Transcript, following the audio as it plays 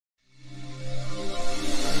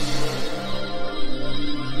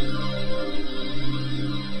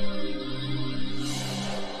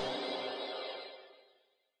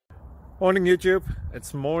Morning YouTube,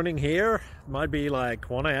 it's morning here. It might be like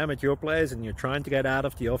 1 a.m. at your place and you're trying to get out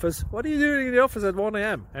of the office. What are you doing in the office at 1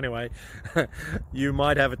 a.m? Anyway, you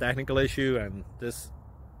might have a technical issue and this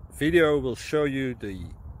video will show you the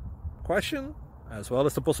question as well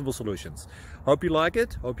as the possible solutions. Hope you like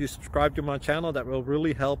it, hope you subscribe to my channel. That will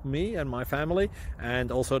really help me and my family,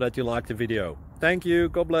 and also that you like the video. Thank you,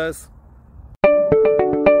 God bless.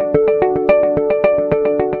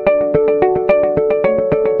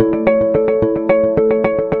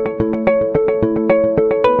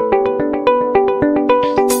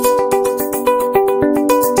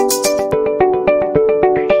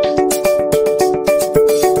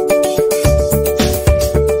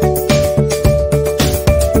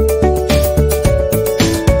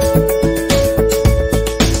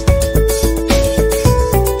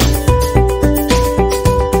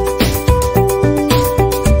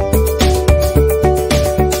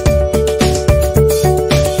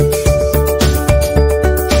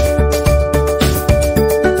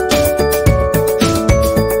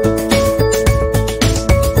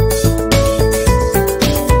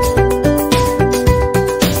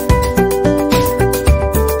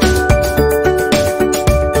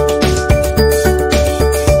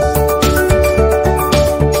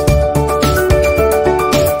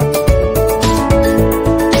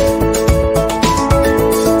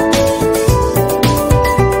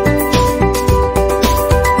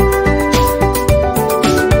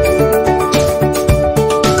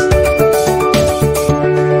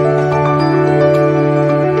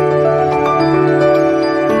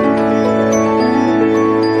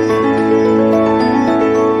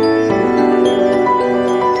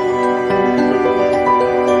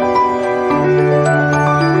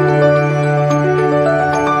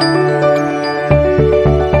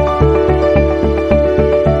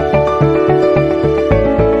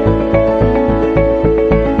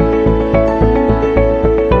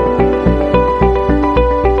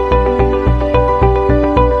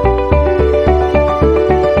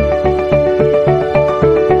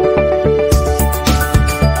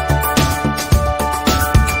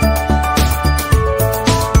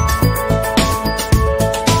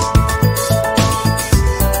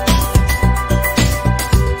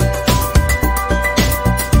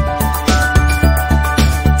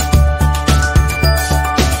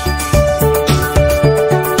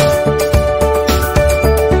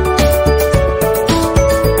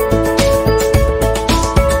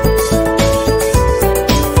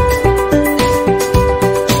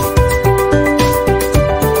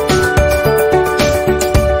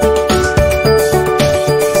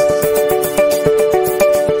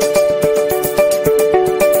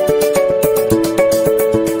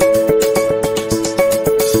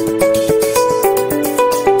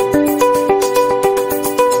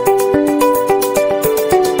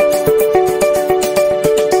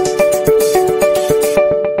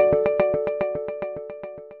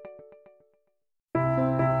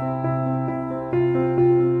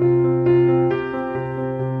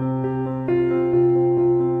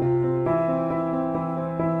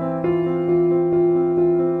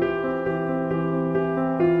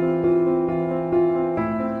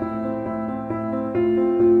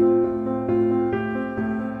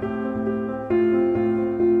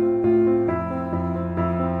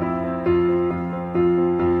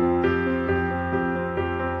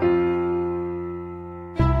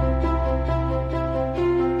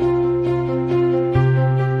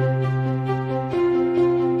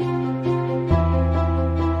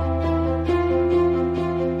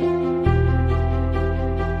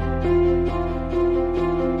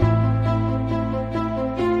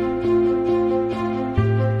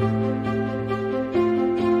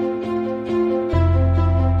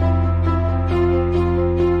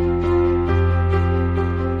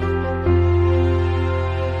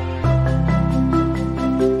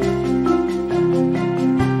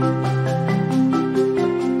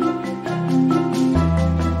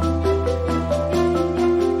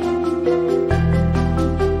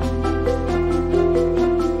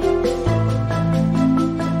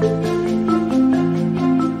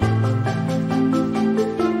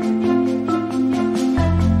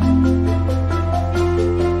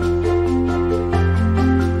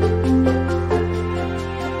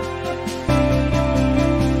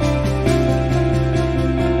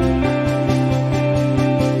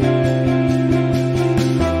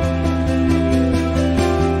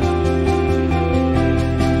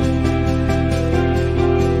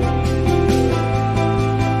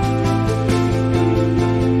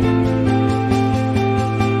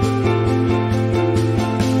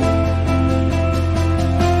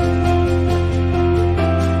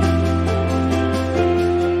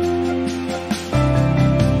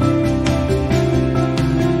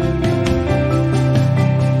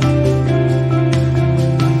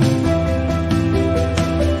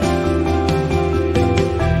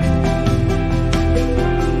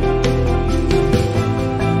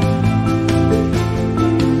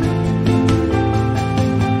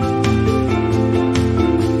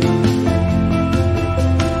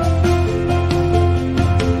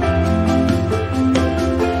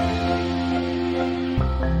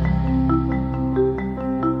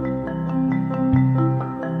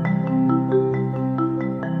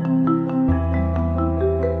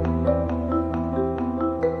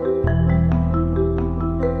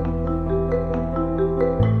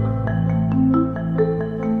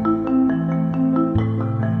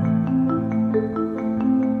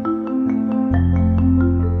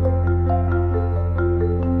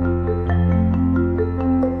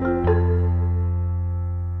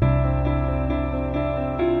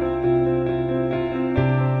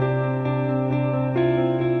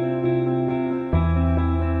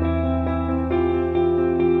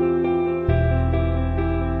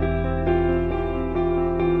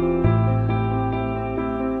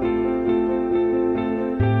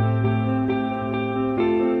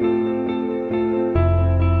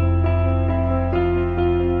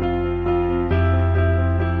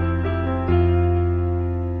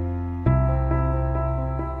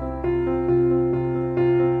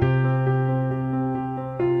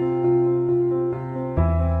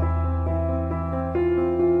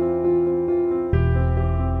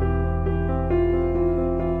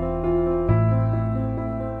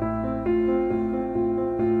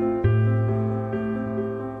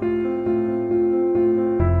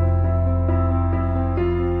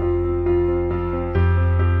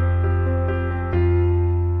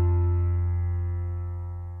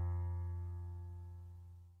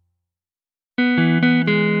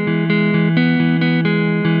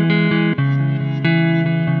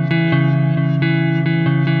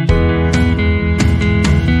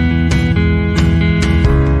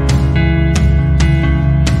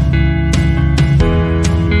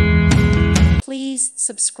 Please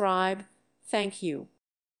subscribe. Thank you.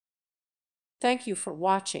 Thank you for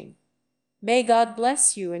watching. May God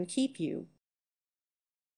bless you and keep you.